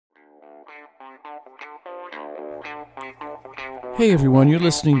Hey everyone, you're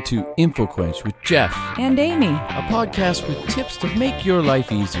listening to InfoQuench with Jeff, and Amy, a podcast with tips to make your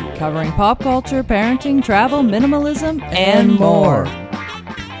life easier. covering pop culture, parenting, travel, minimalism, and more.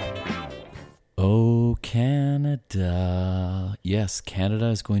 Oh, Canada. Yes, Canada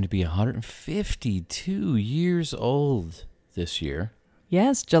is going to be 152 years old this year.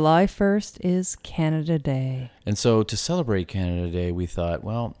 Yes, July 1st is Canada Day. And so to celebrate Canada Day, we thought,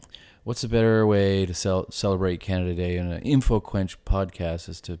 well, what's a better way to celebrate Canada Day in an InfoQuench podcast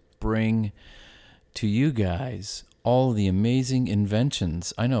is to bring to you guys all the amazing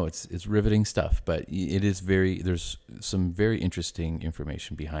inventions. I know it's riveting stuff, but it is there's some very interesting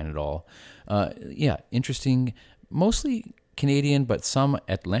information behind it all. Interesting, mostly Canadian, but some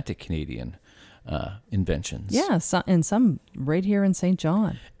Atlantic Canadian inventions. Yeah, and some right here in St.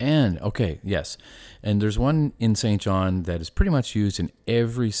 John. And, yes. And there's one in St. John that is pretty much used in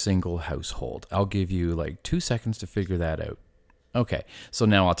every single household. I'll give you like 2 seconds to figure that out. Okay, so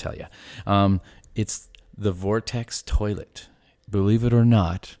now I'll tell you. It's the Vortex toilet. Believe it or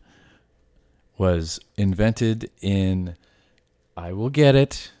not, was invented in, I will get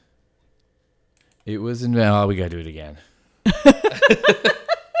it. It was invented, we got to do it again.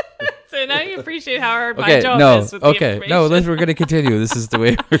 So now you appreciate how hard my job is with the information. We're going to continue. This is the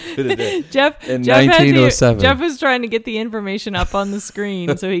way we're going to do it. Jeff, in 1907. Jeff was trying to get the information up on the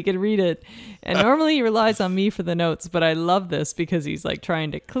screen so he could read it. And normally he relies on me for the notes, but I love this because he's like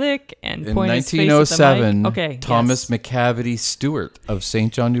trying to click and point his face at the mic. Okay, Thomas McCavity Stewart of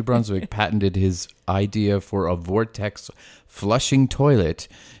St. John, New Brunswick patented his idea for a vortex flushing toilet,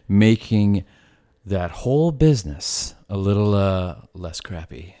 making that whole business a little less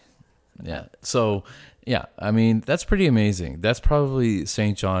crappy. Yeah. So, yeah, I mean, that's pretty amazing. That's probably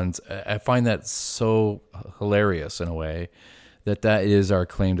St. John's. I find that so hilarious in a way that is our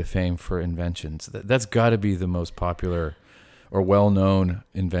claim to fame for inventions. That's got to be the most popular or well-known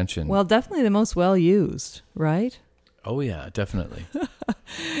invention. Well, definitely the most well-used, right? Oh, yeah, definitely.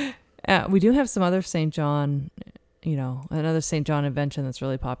 We do have some other St. John, another St. John invention that's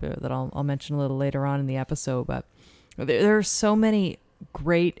really popular that I'll mention a little later on in the episode. But there are so many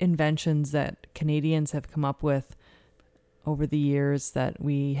great inventions that Canadians have come up with over the years that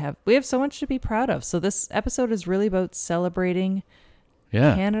we have so much to be proud of. So this episode is really about celebrating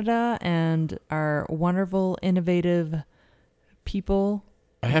Canada and our wonderful, innovative people.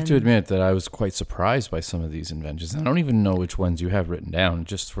 I have to admit that I was quite surprised by some of these inventions. I don't even know which ones you have written down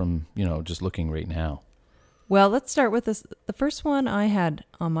just from, just looking right now. Well, let's start with this. The first one I had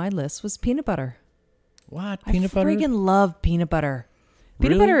on my list was peanut butter. What? Peanut butter? I freaking love peanut butter.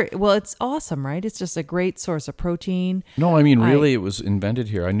 Peanut butter, well, it's awesome, right? It's just a great source of protein. No, I mean, really, it was invented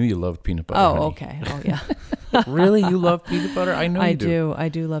here. I knew you loved peanut butter. Oh, honey. Okay. Oh, yeah. Really? You love peanut butter? I know you do. I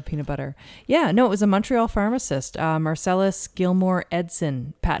do love peanut butter. Yeah, no, it was a Montreal pharmacist, Marcellus Gilmore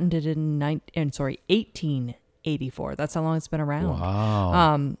Edson, patented in 1884. That's how long it's been around.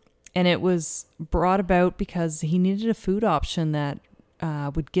 Wow. And it was brought about because he needed a food option that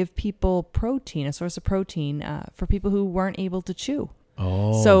would give people protein, a source of protein for people who weren't able to chew.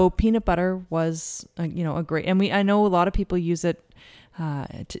 Oh. So peanut butter was, a great, and I know a lot of people use it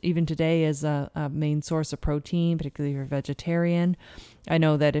even today as a main source of protein, particularly if you're vegetarian. I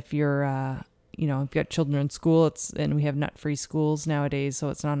know that if you're, if you've got children in school, and we have nut-free schools nowadays, so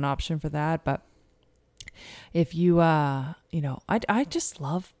it's not an option for that. But if you, I just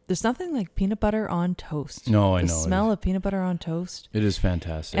love, there's nothing like peanut butter on toast. No, I know. The smell of peanut butter on toast. It is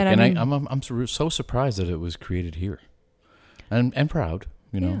fantastic. And I'm so surprised that it was created here. And proud,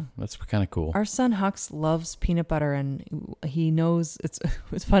 That's kind of cool. Our son Hux loves peanut butter, and he knows it's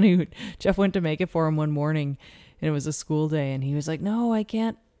funny. Jeff went to make it for him one morning, and it was a school day, and he was like, "No, I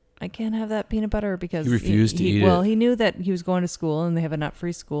can't have that peanut butter," because he refused to eat it. Well, he knew that he was going to school, and they have a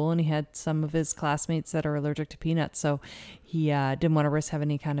nut-free school, and he had some of his classmates that are allergic to peanuts, so he didn't want to risk having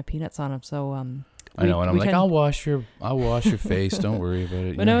any kind of peanuts on him. So I know, and I'm like, I'll wash your face. Don't worry about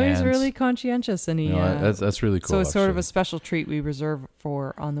it. But no, he's really conscientious, and that's really cool. So it's actually. sort of a special treat we reserve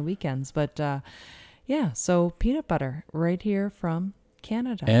for on the weekends. But so peanut butter right here from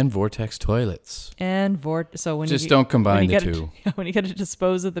Canada, and Vortex toilets, so when just don't combine the two. When you get to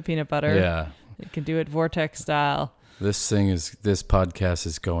dispose of the peanut butter, you can do it Vortex style. This podcast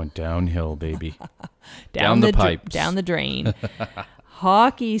is going downhill, baby. down the pipes, down the drain.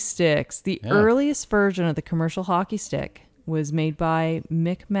 Hockey sticks. The earliest version of the commercial hockey stick was made by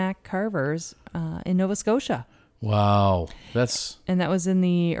Micmac carvers in Nova Scotia. Wow. And that was in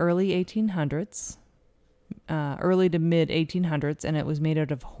the early 1800s, early to mid 1800s, and it was made out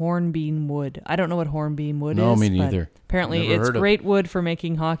of hornbeam wood. I don't know what hornbeam wood is. No, me neither. Apparently it's great wood for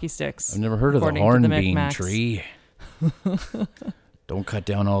making hockey sticks. I've never heard of the hornbeam tree. Don't cut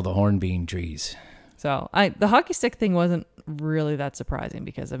down all the hornbeam trees. So the hockey stick thing wasn't really that surprising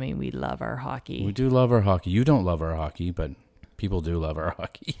because, I mean, we love our hockey. We do love our hockey. You don't love our hockey, but people do love our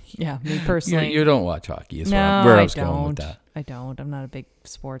hockey. Yeah, me personally. You don't watch hockey. Is No, where I I was going with don't. that. I don't. I'm not a big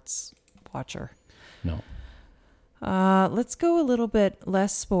sports watcher. No. Let's go a little bit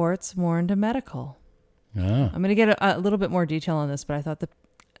less sports, more into medical. Ah. I'm going to get a little bit more detail on this, but I thought that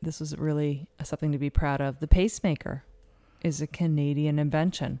this was really something to be proud of. The pacemaker is a Canadian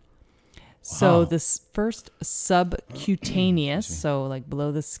invention. So Wow. this first subcutaneous, so like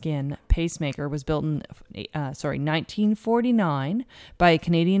below the skin pacemaker was built in 1949 by a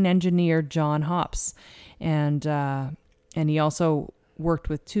Canadian engineer, John Hopps, and he also worked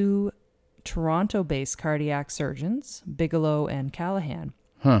with two Toronto-based cardiac surgeons, Bigelow and Callahan.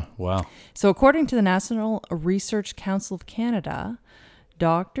 Huh. Wow. So according to the National Research Council of Canada,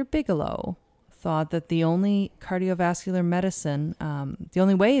 Dr. Bigelow thought that the only way that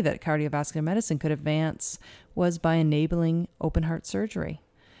cardiovascular medicine could advance was by enabling open heart surgery.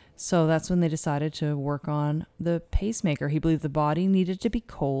 So that's when they decided to work on the pacemaker. He believed the body needed to be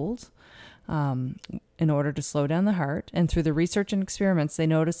cold in order to slow down the heart. And through the research and experiments, they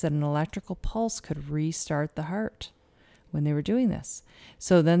noticed that an electrical pulse could restart the heart when they were doing this.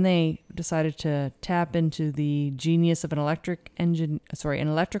 So then they decided to tap into the genius of an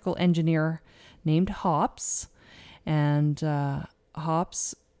electrical engineer named Hopps, and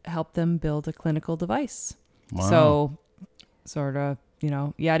Hopps helped them build a clinical device. Wow. So sort of,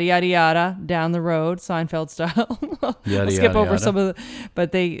 yada, yada, yada, down the road, Seinfeld style. Yada, I'll skip yada, over yada. some of the,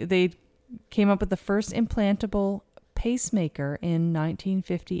 but they came up with the first implantable pacemaker in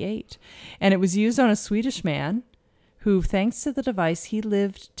 1958. And it was used on a Swedish man who, thanks to the device, he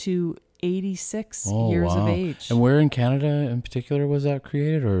lived to 86 years of age. And where in Canada in particular was that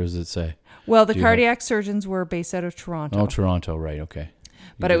created, or does it say? Well, the cardiac surgeons were based out of Toronto. Oh, Toronto, right? Okay.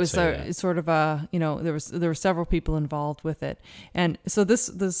 But it was sort of there were several people involved with it, and so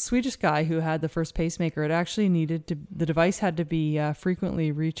the Swedish guy who had the first pacemaker, the device had to be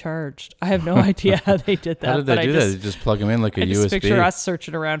frequently recharged. I have no idea how they did that. How did they do that? They just plug them in like a USB. I just picture us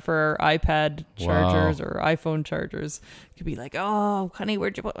searching around for our iPad chargers or iPhone chargers. It could be like, oh, honey,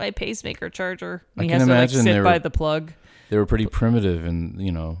 where'd you put my pacemaker charger? And he has to sit by the plug. They were pretty primitive in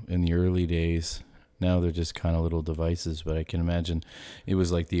the early days. Now they're just kind of little devices, but I can imagine it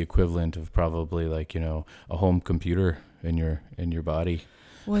was like the equivalent of probably like, a home computer in your body.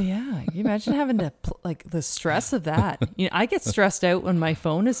 Well, yeah. Can you imagine having to the stress of that? I get stressed out when my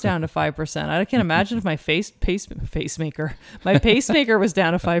phone is down to 5%. I can imagine if my pacemaker was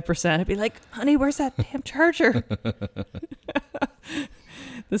down to 5%. I'd be like, honey, where's that damn charger?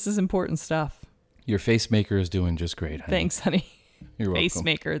 This is important stuff. Your facemaker is doing just great, honey. Thanks, honey. You're welcome.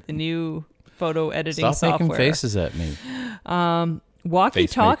 Facemaker, the new photo editing Stop software. making faces at me.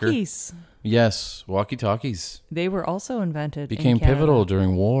 Walkie-talkies. Yes, walkie-talkies. They were also invented. Became pivotal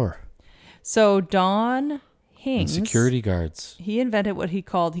during war. So Don Hings, and security guards. He invented what he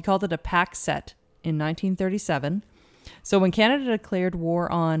called it a pack set in 1937. So when Canada declared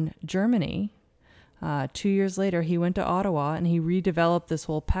war on Germany, 2 years later, he went to Ottawa and he redeveloped this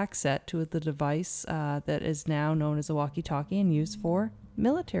whole pack set to the device that is now known as a walkie-talkie and used for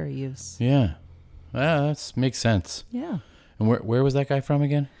military use. Yeah. That makes sense. Yeah. And where was that guy from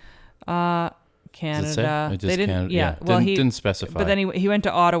again? Canada. They didn't. Canada, yeah. Well, didn't specify. But then he went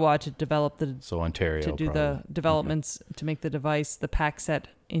to Ottawa to develop Ontario to do probably. the developments to make the device, the pack set,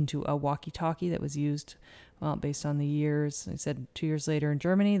 into a walkie-talkie that was used. Well, based on the years, I said 2 years later in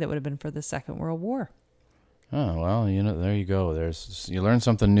Germany, that would have been for the Second World War. Oh, well, there you go. You learn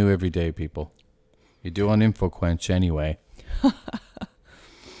something new every day, people. You do on InfoQuench anyway.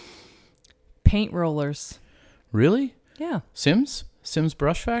 Paint rollers. Really? Yeah. Sims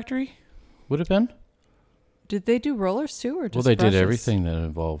Brush Factory would have been? Did they do rollers too, or just Well, they brushes? did everything that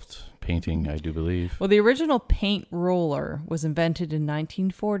involved painting, I do believe. Well, the original paint roller was invented in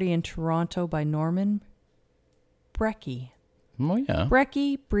 1940 in Toronto by Norman Brecky. Oh, yeah.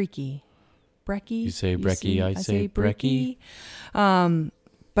 Brecky. You say Brecky, I say Brecky.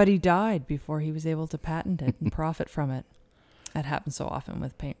 But he died before he was able to patent it and profit from it. That happens so often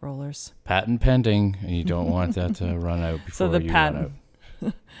with paint rollers. Patent pending, and you don't want that to run out before run out.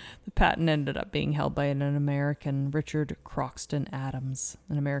 The patent ended up being held by an American, Richard Croxton Adams.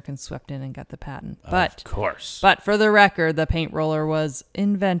 An American swept in and got the patent. Of course. But for the record, the paint roller was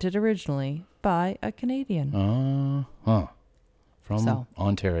invented originally by a Canadian. From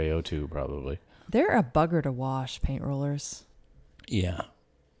Ontario, too, probably. They're a bugger to wash, paint rollers. Yeah.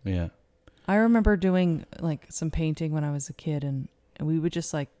 I remember doing some painting when I was a kid, and we would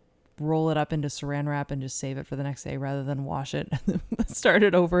just roll it up into saran wrap and just save it for the next day rather than wash it and start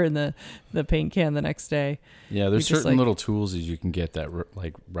it over in the paint can the next day. Yeah, there's certain little tools that you can get that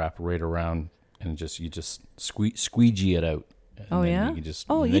like wrap right around and you just squeegee it out. Oh yeah. You can just,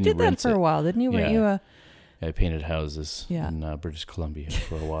 you did that for a while, didn't you? Yeah. I painted houses in British Columbia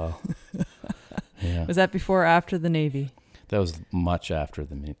for a while. Yeah. Was that before or after the Navy? That was much after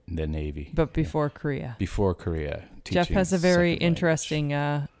the Navy. But before Korea. Before Korea. Jeff has a very interesting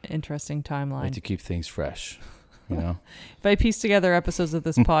timeline. I like to keep things fresh, you know? If I piece together episodes of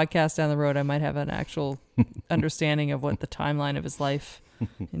this podcast down the road, I might have an actual understanding of what the timeline of his life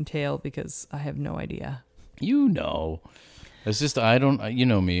entailed, because I have no idea. You know. It's just, you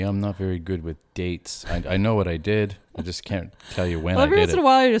know me, I'm not very good with dates. I know what I did. I just can't tell you when I did it. Every once in a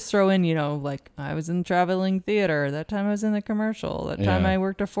while you just throw in, like I was in traveling theater. That time I was in the commercial. That time I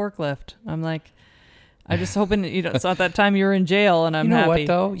worked a forklift. I'm like, I'm just hoping, it's not that time you were in jail and I'm happy. You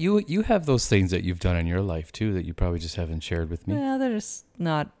know what though? You have those things that you've done in your life too that you probably just haven't shared with me. Yeah, they're just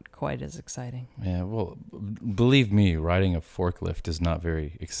not quite as exciting. Yeah, well, believe me, riding a forklift is not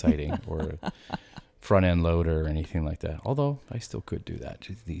very exciting or front end loader or anything like that. Although I still could do that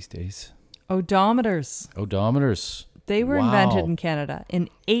these days. Odometers. They were invented in Canada in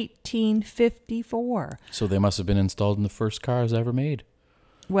 1854. So they must have been installed in the first cars ever made.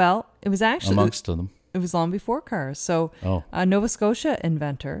 Well, it was actually amongst them. It was long before cars. So a Nova Scotia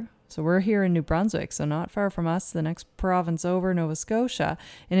inventor. So we're here in New Brunswick, so not far from us, the next province over, Nova Scotia.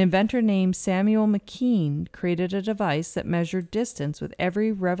 An inventor named Samuel McKean created a device that measured distance with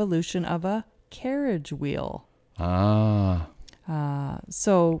every revolution of a carriage wheel. But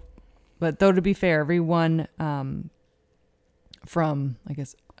though to be fair, everyone from, I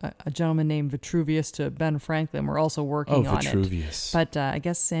guess, a gentleman named Vitruvius to Ben Franklin were also working on Vitruvius. it. But I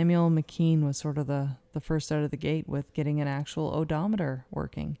guess Samuel McKean was sort of the first out of the gate with getting an actual odometer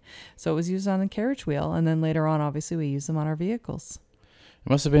working. So it was used on the carriage wheel, and then later on, obviously, we used them on our vehicles. It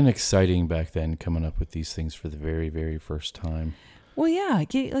must have been exciting back then coming up with these things for the very, very first time. Well, yeah,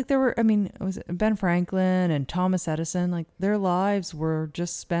 like there were, it was Ben Franklin and Thomas Edison, like their lives were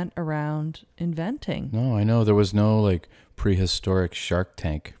just spent around inventing. No, I know. There was no like prehistoric Shark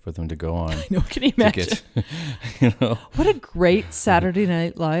Tank for them to go on. I know, can you imagine? What a great Saturday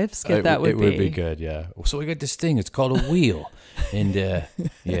Night Live skit that would be. It would be good, yeah. So we got this thing, it's called a wheel. And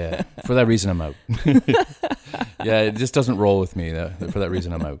yeah, for that reason I'm out. Yeah, it just doesn't roll with me. For that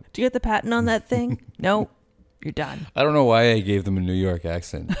reason I'm out. Do you get the patent on that thing? No. You're done. I don't know why I gave them a New York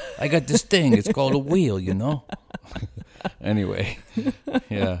accent. I got this thing. It's called a wheel, Anyway,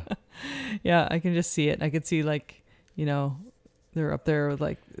 yeah. Yeah, I can just see it. I could see they're up there with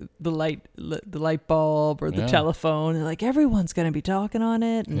like the light bulb or the telephone. And like everyone's going to be talking on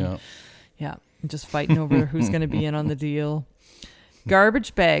it. And yeah, just fighting over who's going to be in on the deal.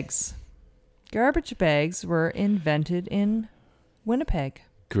 Garbage bags. Garbage bags were invented in Winnipeg.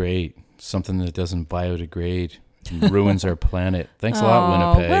 Great. Something that doesn't biodegrade and ruins our planet. Thanks a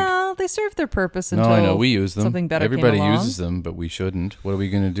lot, Winnipeg. Well, they serve their purpose until I know. We use them. Something better Everybody came along. uses them, but we shouldn't. What are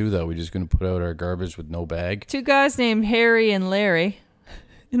we going to do, though? We're just going to put out our garbage with no bag? Two guys named Harry and Larry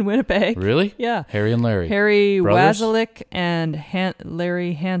in Winnipeg. Really? Yeah. Harry and Larry. Harry Brothers? Wazalik and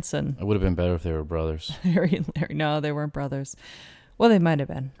Larry Hansen. It would have been better if they were brothers. Harry and Larry. No, they weren't brothers. Well, they might have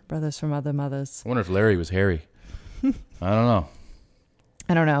been. Brothers from other mothers. I wonder if Larry was Harry. I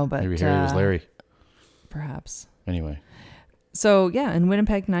don't know, but... Maybe Harry was Larry. Perhaps. Anyway. So, yeah, in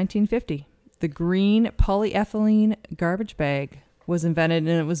Winnipeg, 1950, the green polyethylene garbage bag was invented,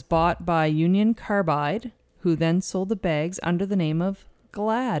 and it was bought by Union Carbide, who then sold the bags under the name of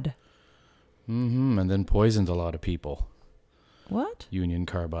Glad. Mm-hmm, and then poisoned a lot of people. What? Union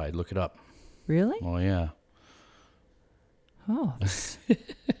Carbide. Look it up. Really? Oh, yeah. Oh, this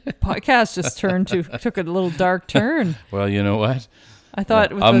podcast just took a little dark turn. Well, you know what? I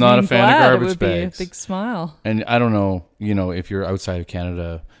thought with I'm not a fan of garbage it would bags. Be a big smile. And I don't know, if you're outside of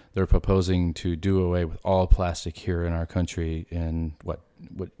Canada, they're proposing to do away with all plastic here in our country in what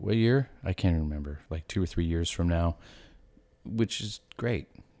year? I can't remember. Like 2 or 3 years from now, which is great,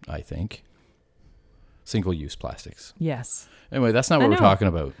 I think. Single-use plastics. Yes. Anyway, that's not what we're talking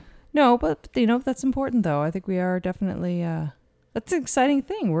about. No, but that's important though. I think we are definitely that's an exciting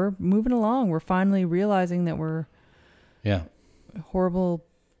thing. We're moving along. We're finally realizing that we're horrible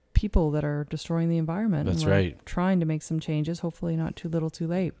people that are destroying the environment. That's and we're right. Trying to make some changes, hopefully not too little too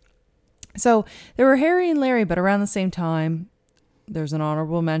late. So there were Harry and Larry, but around the same time, there's an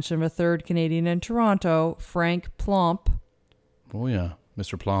honorable mention of a third Canadian in Toronto, Frank Plomp. Oh, yeah.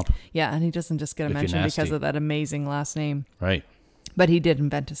 Mr. Plomp. Yeah, and he doesn't just get a mention because of that amazing last name. Right. But he did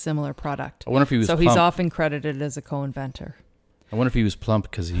invent a similar product. I wonder if he was So he's often credited as a co-inventor. I wonder if he was plump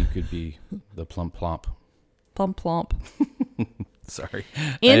because he could be the plump plomp. Plump plomp. Sorry.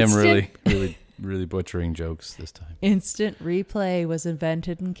 Instant- I am really butchering jokes this time. Instant replay was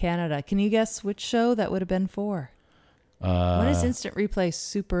invented in Canada. Can you guess which show that would have been for? When is instant replay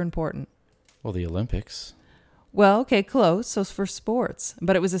super important? Well, the Olympics. Well, okay, close. So it's for sports.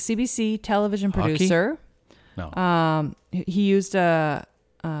 But it was a CBC television Hockey? producer. No. He used a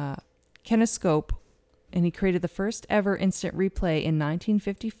kinescope, and he created the first ever instant replay in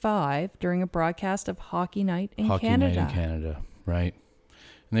 1955 during a broadcast of Hockey Night in Canada. Night in Canada, right?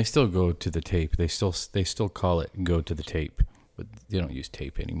 And they still go to the tape. They still call it go to the tape, but they don't use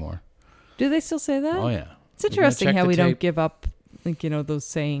tape anymore. Do they still say that? Oh yeah. It's interesting how we don't tape? give up, like, those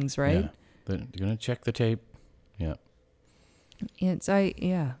sayings, right? Yeah. You're gonna check the tape. Yeah. And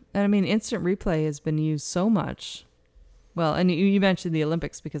I mean, instant replay has been used so much. Well, and you mentioned the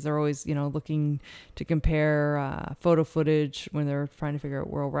Olympics because they're always, looking to compare photo footage when they're trying to figure out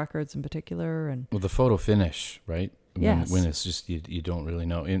world records in particular. And Well, the photo finish, right? Yes. When it's just you don't really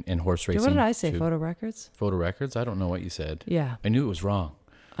know in horse racing. what did I say? too. Photo records? Photo records? I don't know what you said. Yeah, I knew it was wrong.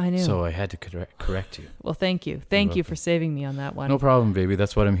 I knew. So I had to correct you. Well, thank you. Thank you for saving me on that one. No problem, baby.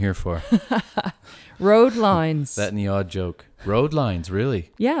 That's what I'm here for. Road lines. That and the odd joke. Road lines,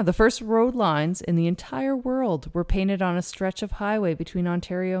 really? Yeah, the first road lines in the entire world were painted on a stretch of highway between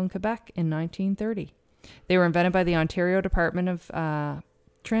Ontario and Quebec in 1930. They were invented by the Ontario Department of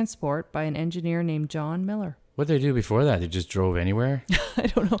Transport by an engineer named John Miller. What did they do before that? They just drove anywhere? I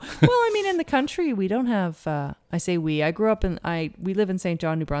don't know. Well, I mean, in the country, we don't have, I say we, I grew up we live in St.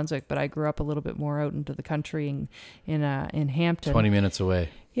 John, New Brunswick, but I grew up a little bit more out into the country in Hampton. 20 minutes away.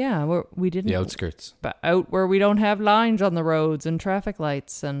 Yeah, we didn't. The outskirts. But out where we don't have lines on the roads and traffic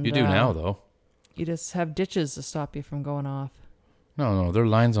lights. And You do now, though. You just have ditches to stop you from going off. No, there are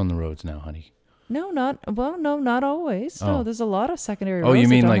lines on the roads now, honey. No, not always. No, Oh. there's a lot of secondary Oh, roads you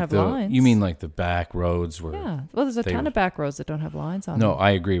mean that don't like have lines. you mean like the back roads where? Yeah. Well, there's a ton of back roads that don't have lines on No, them.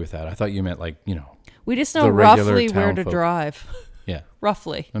 I agree with that. I thought you meant like We just know the regular roughly where town to folk. drive. Yeah,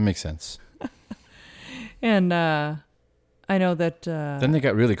 Roughly. that makes sense. And I know that Then they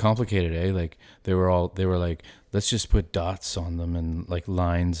got really complicated, eh? Like they were like, let's just put dots on them and like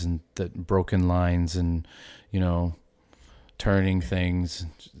lines and broken lines and turning things.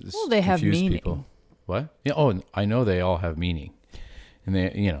 well, they have confuse meaning. people. What? Yeah. Oh, I know they all have meaning, and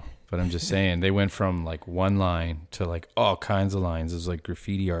they But I'm just saying they went from like one line to like all kinds of lines. It was like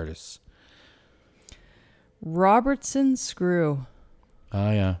graffiti artists. Robertson Screw.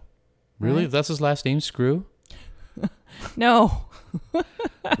 Oh yeah, really? Right. That's his last name, Screw? No,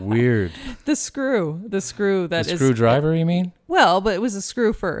 Weird. the screw that The is screwdriver, you mean? Well, but it was a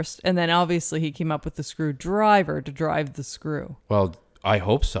screw first, and then obviously he came up with the screwdriver to drive the screw. Well, I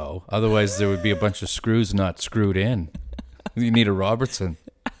hope so. Otherwise, there would be a bunch of screws not screwed in. You need a Robertson.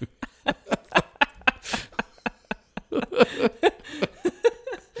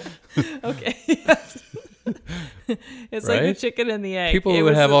 Okay. It's like the Right? chicken and the egg. People It would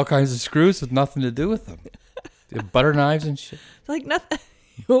was have all kinds of screws with nothing to do with them. Butter knives and shit. like nothing.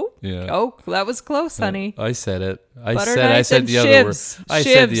 Oh, Yeah. oh, that was close, honey. I said it. Butter I knives said and the other word. shivs. I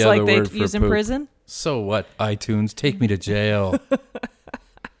said the Shivs, other like they word for use in poop. prison. So what? iTunes, take me to jail.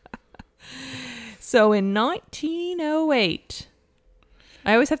 So in 1908,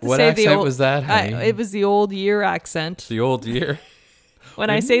 I always have to What say accent the old. was that, honey? It was the old year accent. The old year. When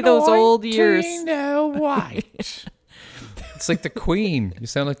I say those old years, 1908. It's like the Queen. You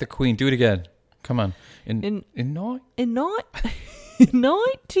sound like the Queen. Do it again. Come on. In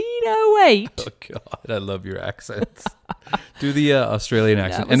 1908. Oh God, I love your accents. Do the Australian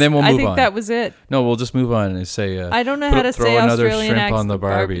accent, That and then was- we'll I move think on. that was it. No, we'll just move on and say. I don't know how to throw say another Australian shrimp accent. on the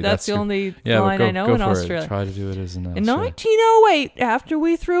Barbie. That's the your- only yeah, line go, I know go in for Australia. It. Try to do it as an In Australian. 1908, after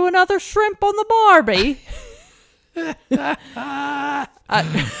we threw another shrimp on the Barbie,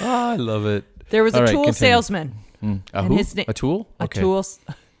 I love it. there was All a right, tool continue. salesman. A And who? his na- A tool? Okay.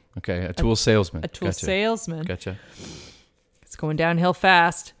 A tool salesman. tool Gotcha. salesman. Gotcha. It's going downhill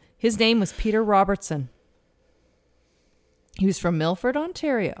fast. His name was Peter Robertson. He was from Milford,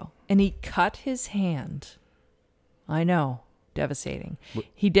 Ontario, and he cut his hand. I know, devastating.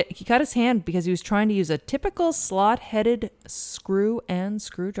 He cut his hand because he was trying to use a typical slot-headed screw and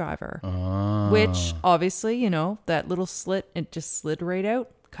screwdriver, which obviously, that little slit, it just slid right out,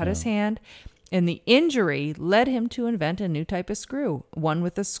 cut his hand. And the injury led him to invent a new type of screw, one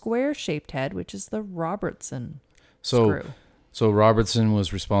with a square-shaped head, which is the Robertson screw. So Robertson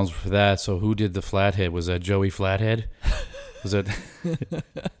was responsible for that. So who did the flathead? Was that Joey Flathead? Was that?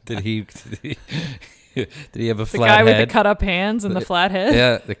 Did he Did he have a The flat guy head? with the cut up hands and the flat head.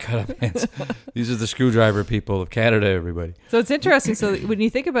 Yeah, the cut up hands. These are the screwdriver people of Canada, everybody. So it's interesting. So when you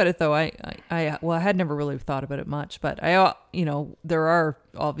think about it, though, I had never really thought about it much, but there are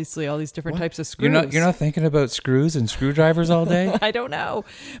obviously all these different types of screws. You're not thinking about screws and screwdrivers all day? I don't know,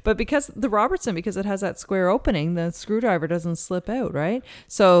 but because it has that square opening, the screwdriver doesn't slip out, right?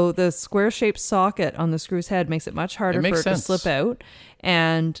 So the square-shaped socket on the screw's head makes it much harder for it to slip out,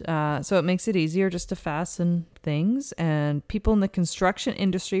 and so it makes it easier just to fasten things. And people in the construction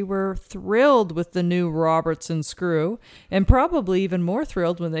industry were thrilled with the new Robertson screw, and probably even more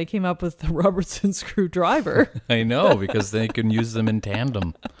thrilled when they came up with the Robertson screwdriver. I know, because they can use them in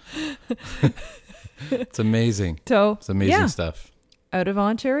tandem. It's amazing. So It's amazing stuff. Out of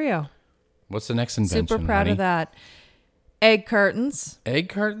Ontario. What's the next invention? Super proud honey? of that. Egg cartons. Egg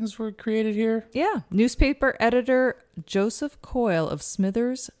cartons were created here? Yeah. Newspaper editor Joseph Coyle of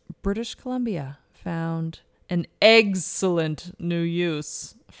Smithers, British Columbia, found an excellent new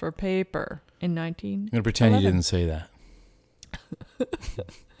use for paper in 1911. I'm going to pretend you didn't say that.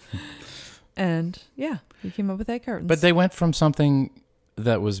 And yeah, he came up with egg cartons. But they went from something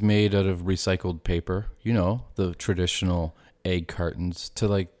that was made out of recycled paper, the traditional egg cartons, to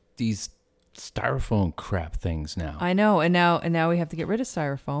like these styrofoam crap things now. I know, and now we have to get rid of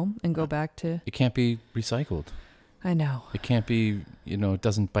styrofoam and go back to. It can't be recycled. I know. It can't be, it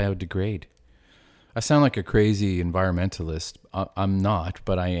doesn't biodegrade. I sound like a crazy environmentalist. I'm not,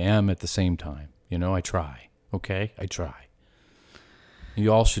 but I am at the same time. I try. Okay? I try.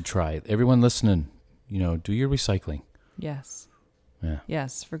 You all should try it. Everyone listening, do your recycling. Yes. Yeah.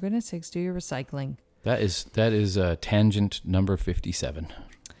 Yes, for goodness sakes, do your recycling. That is tangent number 57.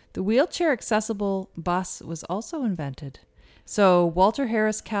 The wheelchair accessible bus was also invented. So Walter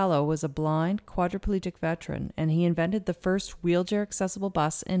Harris Callow was a blind quadriplegic veteran, and he invented the first wheelchair accessible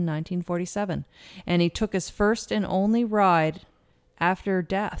bus in 1947. And he took his first and only ride after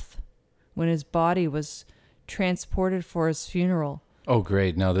death, when his body was transported for his funeral. Oh,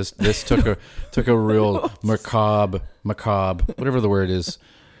 great! Now this took a real macabre, whatever the word is,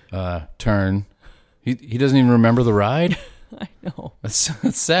 turn. He doesn't even remember the ride. I know. That's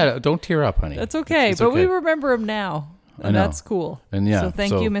sad. Don't tear up, honey. That's okay, It's but okay. we remember him now. I And know. that's cool. And yeah, So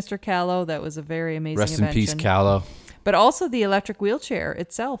thank so you, Mr. Callow. That was a very amazing Rest invention. in peace, Callow. But also the electric wheelchair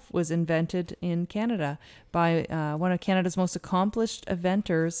itself was invented in Canada by one of Canada's most accomplished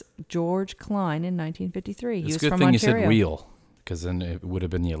inventors, George Klein, in 1953. He It's a was good from thing Ontario. you said wheel, because then it would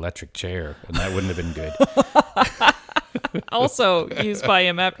have been the electric chair, and that wouldn't have been good. Also used by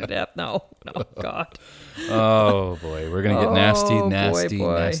him after death. No, God. Oh boy, we're gonna get nasty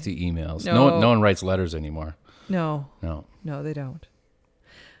boy. nasty emails. No one writes letters anymore. No, they don't.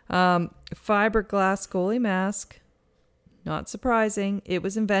 Fiberglass goalie mask. Not surprising. It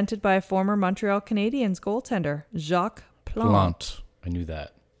was invented by a former Montreal Canadiens goaltender, Jacques Plante. Plante. I knew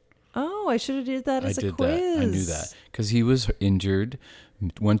that. Oh, I should have did that as a quiz. That. I knew that because he was injured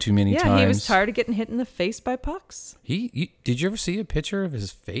one too many times. Yeah, he was tired of getting hit in the face by pucks. Did you ever see a picture of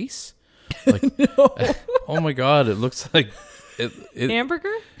his face? Like, no. Oh my God, it looks like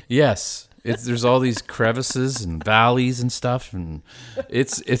Hamburger? Yes. There's all these crevices and valleys and stuff, and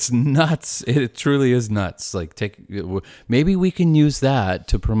it's nuts. It truly is nuts. Like, maybe we can use that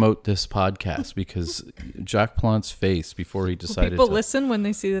to promote this podcast, because Jacques Plante's face before he decided. Will people listen when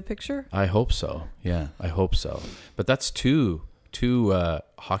they see the picture? I hope so. Yeah, I hope so. But that's two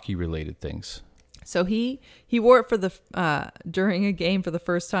hockey related things. So he wore it for during a game for the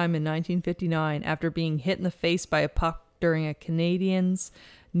first time in 1959 after being hit in the face by a puck during a Canadiens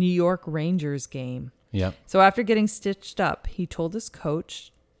New York Rangers game. Yeah. So after getting stitched up, he told his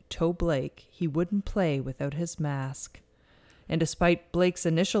coach, Toe Blake, he wouldn't play without his mask. And despite Blake's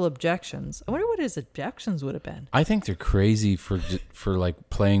initial objections, I wonder what his objections would have been. I think they're crazy for like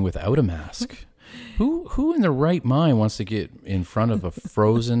playing without a mask. Who in their right mind wants to get in front of a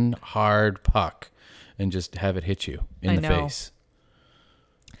frozen hard puck and just have it hit you in the face?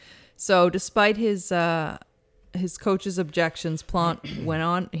 So despite his coach's objections, Plante went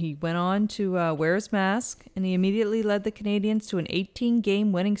on to wear his mask, and he immediately led the Canadiens to an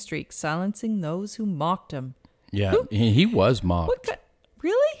 18-game winning streak, silencing those who mocked him. Yeah, he was mocked.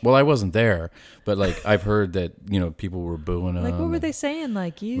 Really? Well, I wasn't there, but like I've heard that people were booing him. Like, what were they saying?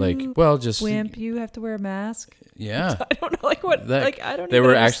 Like, just wimp, you have to wear a mask. Yeah, I don't know. Like what? I don't. They even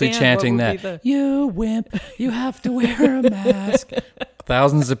were actually chanting that. that. You wimp, you have to wear a mask.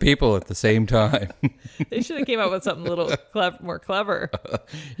 Thousands of people at the same time. They should have came up with something a little more clever.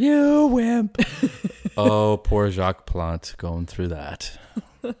 You wimp. Oh, poor Jacques Plante going through that.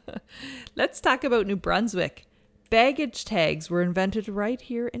 Let's talk about New Brunswick. Baggage tags were invented right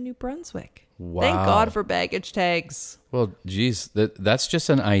here in New Brunswick. Wow. Thank God for baggage tags. Well, geez, that's just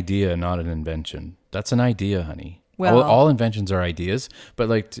an idea, not an invention. That's an idea, honey. Well- all inventions are ideas, but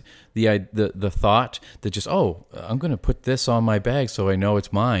like the thought that just, I'm going to put this on my bag so I know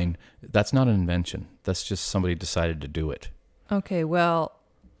it's mine. That's not an invention. That's just somebody decided to do it. Okay, well,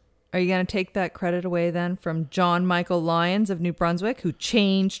 are you going to take that credit away then from John Michael Lyons of New Brunswick, who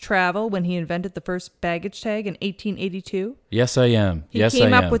changed travel when he invented the first baggage tag in 1882? Yes, I am. He yes,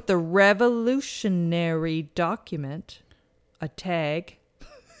 came I up am. with the revolutionary document, a tag,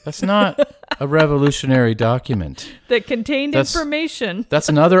 That's not a revolutionary document. that contained That's- information. That's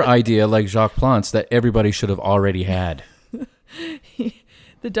another idea like Jacques Plante's that everybody should have already had.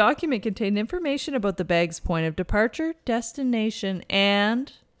 The document contained information about the bag's point of departure, destination,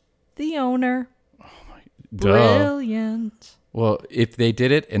 and the owner. Duh. Brilliant. Well, if they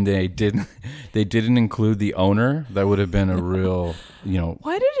did it and they didn't include the owner, that would have been a real,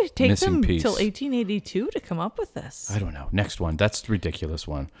 Why did it take missing them piece. till 1882 to come up with this? I don't know. Next one. That's the ridiculous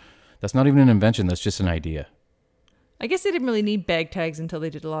one. That's not even an invention. That's just an idea. I guess they didn't really need bag tags until they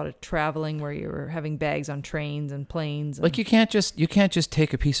did a lot of traveling where you were having bags on trains and planes. And Like you can't just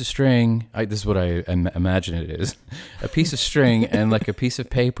take a piece of string. This is what I imagine it is, a piece of string and like a piece of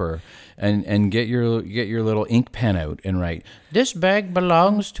paper, and get your little ink pen out and write, "This bag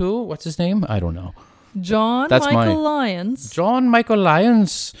belongs to," what's his name? I don't know. John That's Michael mine. Lyons John Michael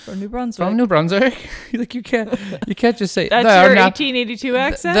Lyons from New Brunswick. from New Brunswick. Like you can't just say That's "There, your now- 1882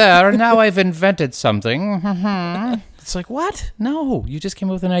 accent? There, now I've invented something. It's like, what? No, you just came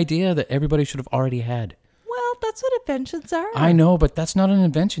up with an idea that everybody should have already had. Well, that's what inventions are. I know, but that's not an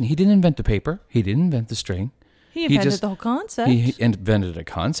invention. He didn't invent the paper. He didn't invent the string. He invented just- the whole concept. He invented a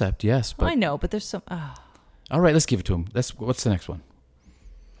concept, yes. But I know, but there's some... all right, let's give it to him. What's the next one?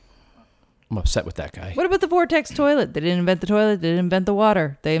 I'm upset with that guy. What about the vortex toilet? They didn't invent the toilet. They didn't invent the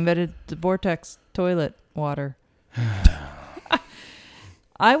water. They invented the vortex toilet water.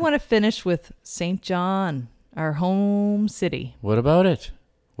 I want to finish with St. John, our home city. What about it?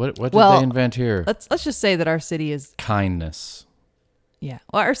 What did Well, they invent here? Let's just say that our city is... Kindness. Yeah.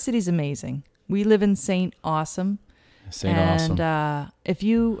 Well, our city's amazing. We live in St. Awesome. St. Awesome. And if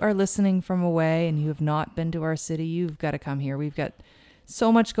you are listening from away and you have not been to our city, you've got to come here. We've got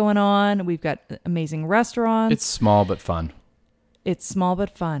so much going on. We've got amazing restaurants. It's small but fun. It's small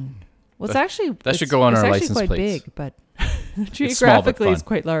but fun. Well, it's actually... That should go on our license It's actually quite plates. big, but small but geographically fun. it's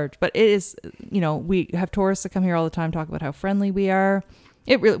quite large. But it is, we have tourists that come here all the time, talk about how friendly we are.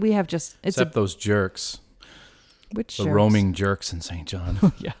 We have just... Except those jerks. Which The jerks? roaming jerks in St.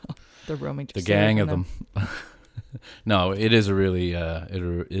 John. Yeah, the roaming... The gang of them. No, it is a really,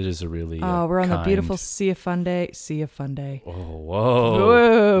 it is a really. Oh, we're on the kind- beautiful Sea of Funday. Sea of Funday. Oh, whoa!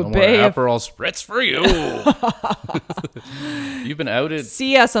 Whoa, No more Bay of- Aperol spritz for you. You've been outed.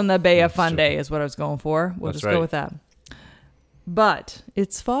 See us on the Bay of That's Funday is what I was going for. We'll That's just right. go with that. But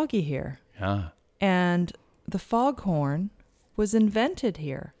it's foggy here. Yeah. And the foghorn was invented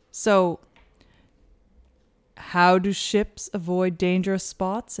here. So how do ships avoid dangerous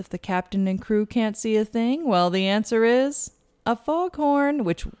spots if the captain and crew can't see a thing? Well, the answer is a foghorn,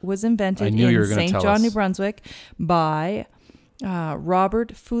 which was I invented knew you were in gonna St. tell John, us. New Brunswick by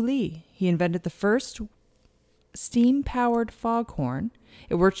Robert Foulie. He invented the first steam-powered foghorn.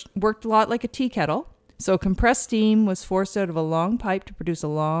 It worked a lot like a tea kettle. So compressed steam was forced out of a long pipe to produce a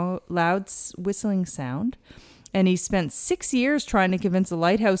loud whistling sound. And he spent 6 years trying to convince the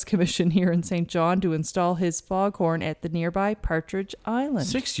Lighthouse Commission here in St. John to install his foghorn at the nearby Partridge Island.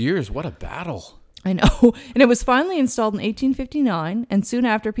 6 years. What a battle. I know. And it was finally installed in 1859. And soon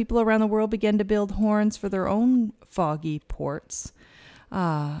after, people around the world began to build horns for their own foggy ports.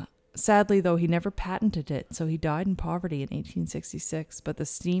 Sadly, though, he never patented it, so he died in poverty in 1866. But the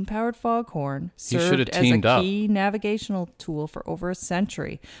steam-powered foghorn He should have served as a teamed up. key navigational tool for over a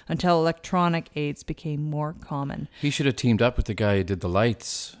century until electronic aids became more common. He should have teamed up with the guy who did the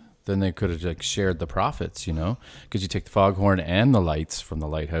lights. Then they could have shared the profits, because you take the foghorn and the lights from the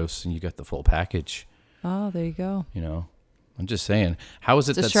lighthouse, and you get the full package. Oh, there you go. I'm just saying. How is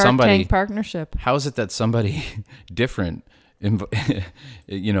it It's a that Shark somebody? Tank partnership. How is it that somebody different,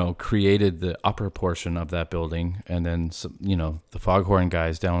 created the upper portion of that building, and then the foghorn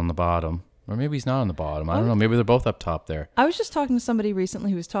guy's down on the bottom, or maybe he's not on the bottom. I don't know. Maybe they're both up top there. I was just talking to somebody recently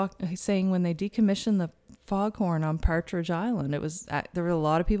who was saying when they decommissioned the foghorn on Partridge Island, there were a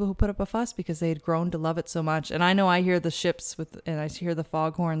lot of people who put up a fuss because they had grown to love it so much. And I know I hear the ships and I hear the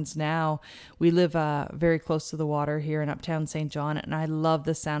foghorns now. We live very close to the water here in Uptown St. John, and I love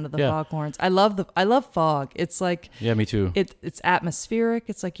the sound of the foghorns. I love fog. It's like Yeah, me too. it's atmospheric.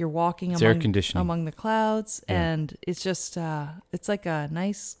 It's like you're walking It's air conditioning. among the clouds, Yeah. and it's just it's like a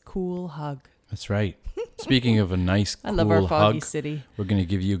nice, cool hug. That's right. Speaking of a nice, I cool love our foggy hug, city. we're going to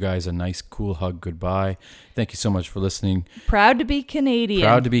give you guys a nice, cool hug goodbye. Thank you so much for listening. Proud to be Canadian.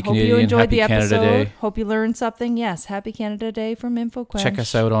 Proud to be Canadian. Hope you enjoyed Happy the episode. Canada Day. Hope you learned something. Yes, Happy Canada Day from InfoQuench. Check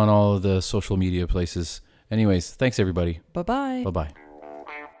us out on all of the social media places. Anyways, thanks everybody. Bye-bye. Bye-bye.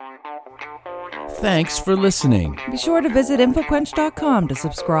 Thanks for listening. Be sure to visit InfoQuench.com to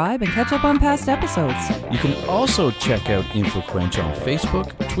subscribe and catch up on past episodes. You can also check out InfoQuench on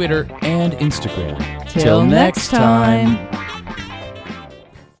Facebook, Twitter, and Instagram. Till next time.